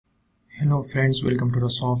Hello friends, welcome to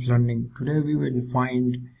the soft learning. Today we will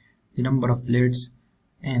find the number of leads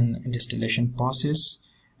in distillation process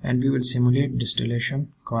and we will simulate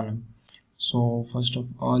distillation column. So first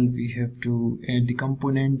of all we have to add the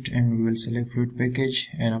component and we will select fluid package,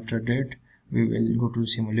 and after that we will go to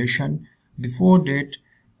simulation. Before that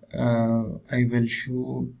I will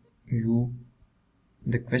show you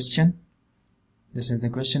the question. This is the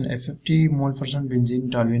question. A 50 mole % benzene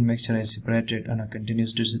toluene mixture is separated on a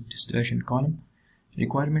continuous distillation column.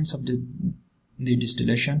 Requirements of the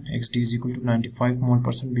distillation: XD is equal to 95 mole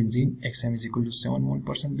 % benzene, XM is equal to 7 mole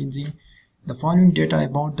 % benzene. The following data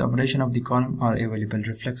about the operation of the column are available.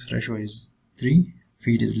 Reflux ratio is 3,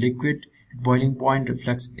 feed is liquid, at boiling point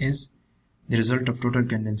reflux is the result of total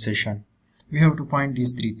condensation. We have to find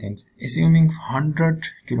these three things. Assuming 100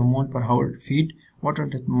 kmol per hour feed, what are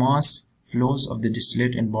the mass flows of the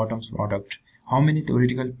distillate and bottom product? How many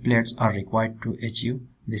theoretical plates are required to achieve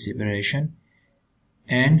the separation?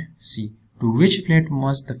 And C, to which plate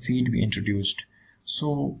must the feed be introduced?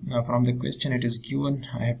 So from the question it is given.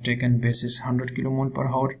 I have taken basis 100 kmol per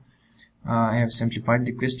hour. I have simplified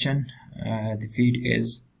the question. The feed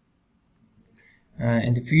is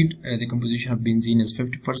in the feed the composition of benzene is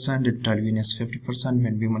 50%, the toluene is 50%.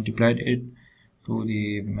 When we multiplied it to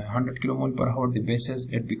the 100 kmol per hour, the basis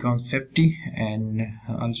it becomes 50, and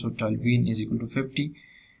also toluene is equal to 50.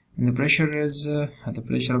 And the pressure is the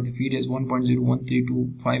pressure of the feed is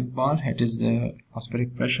 1.01325 bar. It is the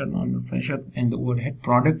atmospheric pressure, normal pressure, and the overhead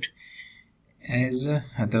product as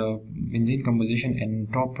the benzene composition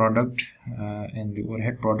and top product and the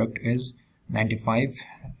overhead product is 95,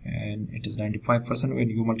 and it is 95%. When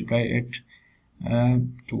you multiply it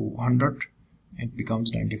to 100, it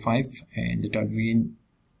becomes 95, and the toluene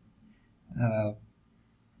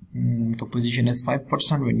composition is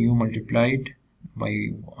 5%. When you multiply it by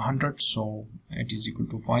 100, so it is equal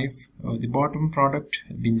to 5. The bottom product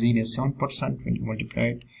benzene is 7%. When you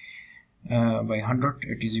multiply it by 100,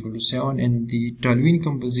 it is equal to 7, and the toluene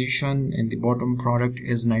composition in the bottom product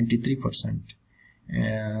is 93%,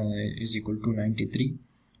 is equal to 93,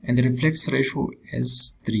 and the reflux ratio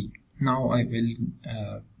is 3. Now I will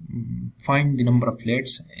find the number of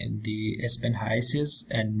leads in the Aspen HYSYS,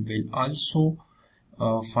 and will also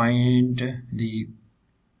find these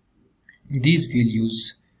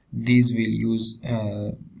values. These will use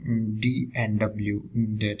D and W.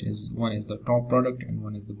 That is, one is the top product and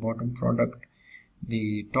one is the bottom product.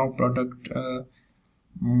 The top product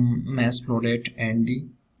mass flow rate and the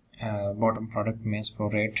bottom product mass flow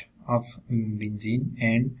rate of benzene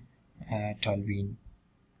and toluene.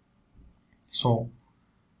 So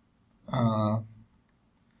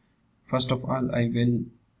first of all I will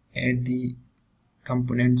add the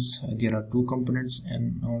components. There are two components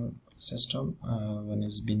in our system. One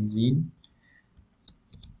is benzene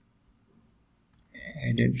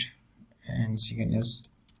added, and second is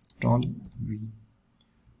toluene.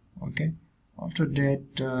 Okay, after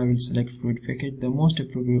that I will select fluid package. The most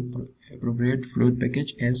appropriate fluid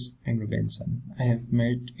package is pengrobenzene. I have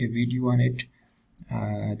made a video on it,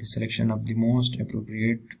 the selection of the most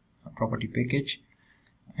appropriate property package,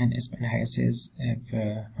 and Aspen HYSYS.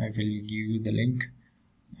 I will give you the link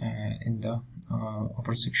in the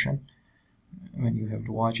upper section. When you have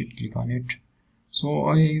to watch it, click on it. So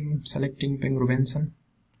I am selecting pengrobenzene.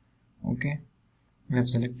 Okay, I have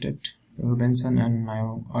selected pengrobenzene, and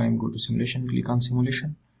now I am go to simulation. Click on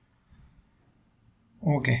simulation.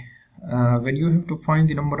 Okay, when you have to find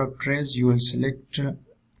the number of trays, you will select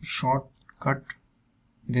shortcut,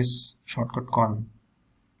 this shortcut column.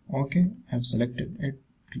 Okay, I have selected it.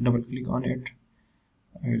 Double click on it.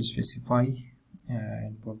 I will specify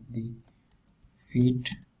and put the feed,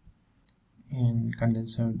 and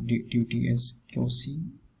condenser duty is QC,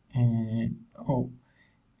 and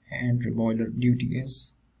reboiler duty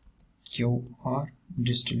is QR,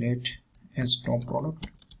 distillate as top product,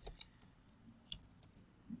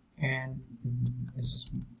 and this is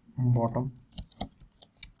bottom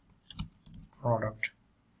product.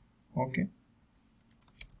 Okay,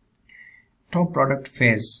 top product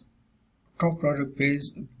phase. Top product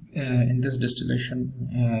phase in this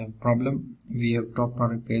distillation problem, we have top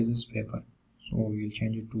product phase is vapor, so we will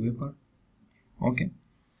change it to vapor. Okay,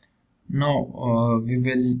 now we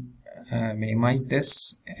will minimize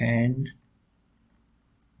this, and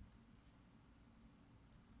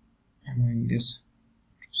I'm doing this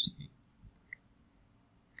to see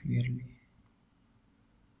clearly.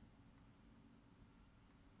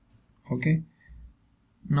 Okay,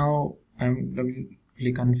 now I'm double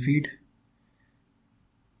click on feed.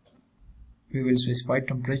 We will specify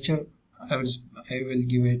temperature. I will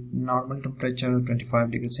give it normal temperature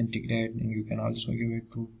 25 degrees centigrade, and you can also give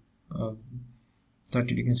it to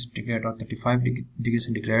 30 degrees centigrade or 35 degrees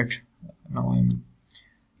centigrade. Now I'm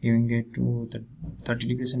giving it to the 30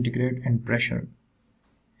 degrees centigrade, and pressure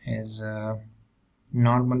is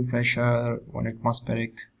normal pressure 1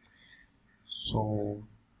 atmospheric. So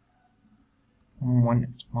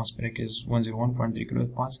 1 atmospheric is 101.3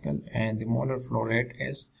 kilopascal, and the molar flow rate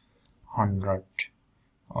is 100.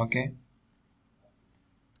 Okay,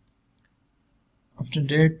 after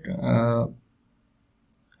that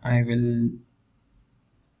I will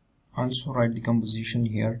also write the composition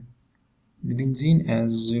here. The benzene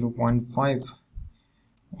is 0.5.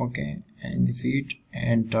 okay, and the feed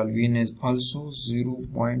and toluene is also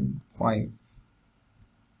 0.5.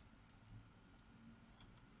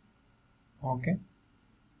 okay.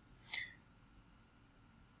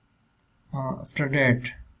 After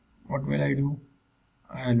that, what will I do?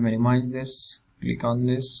 I'll minimize this, click on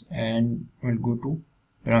this, and we'll go to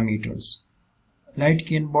parameters. Light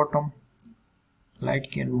key and bottom,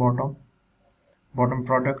 bottom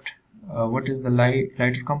product. What is the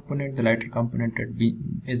lighter component? The lighter component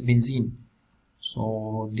is benzene,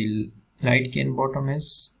 so the light key and bottom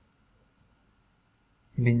is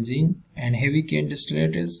benzene, and heavy key and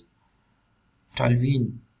distillate is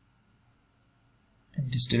toluene and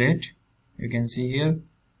distillate. You can see here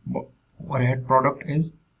overhead product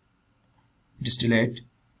is distillate,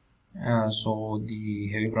 so the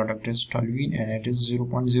heavy product is toluene, and it is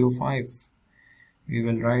 0.05. we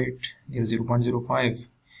will write here 0.05.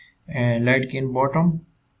 and light key and bottom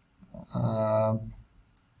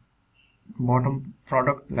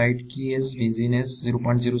product light key is benzene is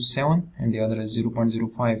 0.07, and the other is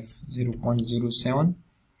 0.07,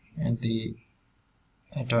 and the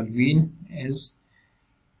toluene is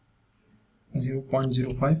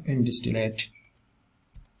 0.05 in distillate.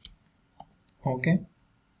 okay,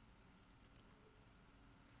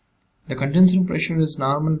 the condenser pressure is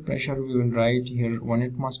normal pressure. We will write here 1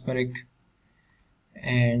 atmospheric,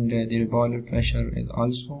 and the reboiler pressure is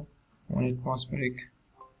also 1 atmospheric.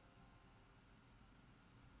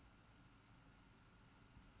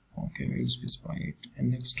 okay, we will specify it.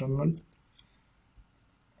 And external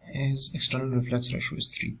reflex ratio is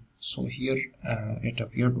 3. So here it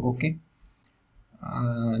appeared okay.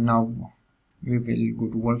 Now we will go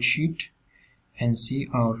to worksheet and see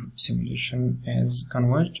our simulation as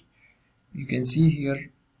converged. You can see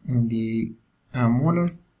here in the molar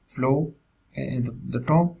flow, the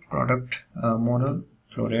top product molar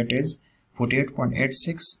flow rate is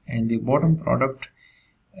 48.86, and the bottom product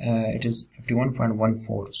it is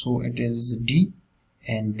 51.14. so it is D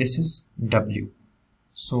and this is W.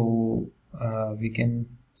 So we can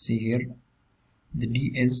see here the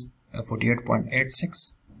D is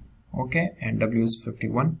 48.86, okay, and W is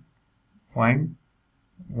 51.14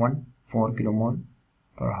 kilomole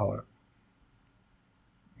per hour.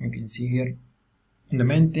 You can see here in the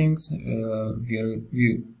main things we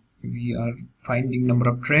are finding number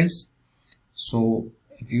of trays. So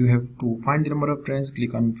if you have to find the number of trays,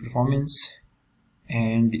 click on performance,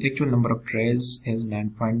 and the actual number of trays is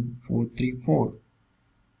 9.434.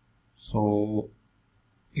 so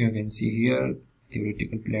you can see here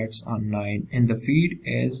theoretical plates are 9, and the feed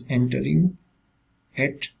is entering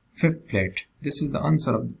at 5th plate. This is the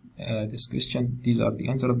answer of this question. These are the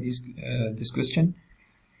answer of this question.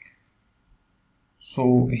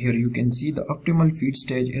 So here you can see the optimal feed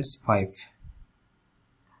stage is 5.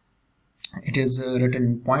 It is written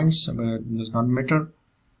in points, but it does not matter.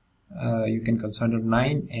 You can consider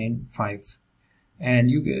 9 and 5. And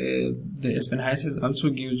the Aspen HYSYS also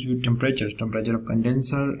gives you temperature of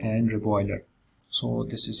condenser and reboiler. So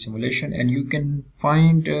this is simulation, and you can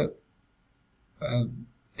find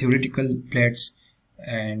theoretical plates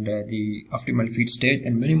and the optimal feed state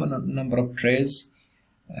and minimum number of trays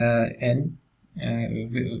and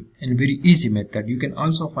in very easy method. You can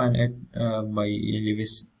also find it by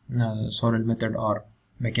Lewis Sorrell method or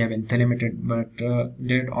McCabe-Thaler method, but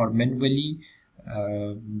that are manually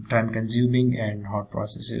time consuming and hard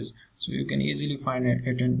processes. So you can easily find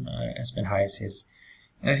it in Aspen HYSYS.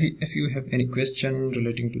 If you have any question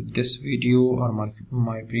relating to this video or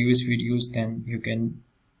my previous videos, then you can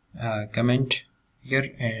comment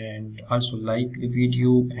here, and also like the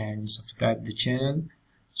video and subscribe the channel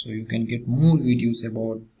so you can get more videos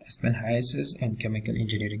about Aspen HYSYS and chemical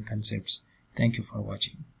engineering concepts. Thank you for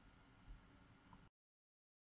watching.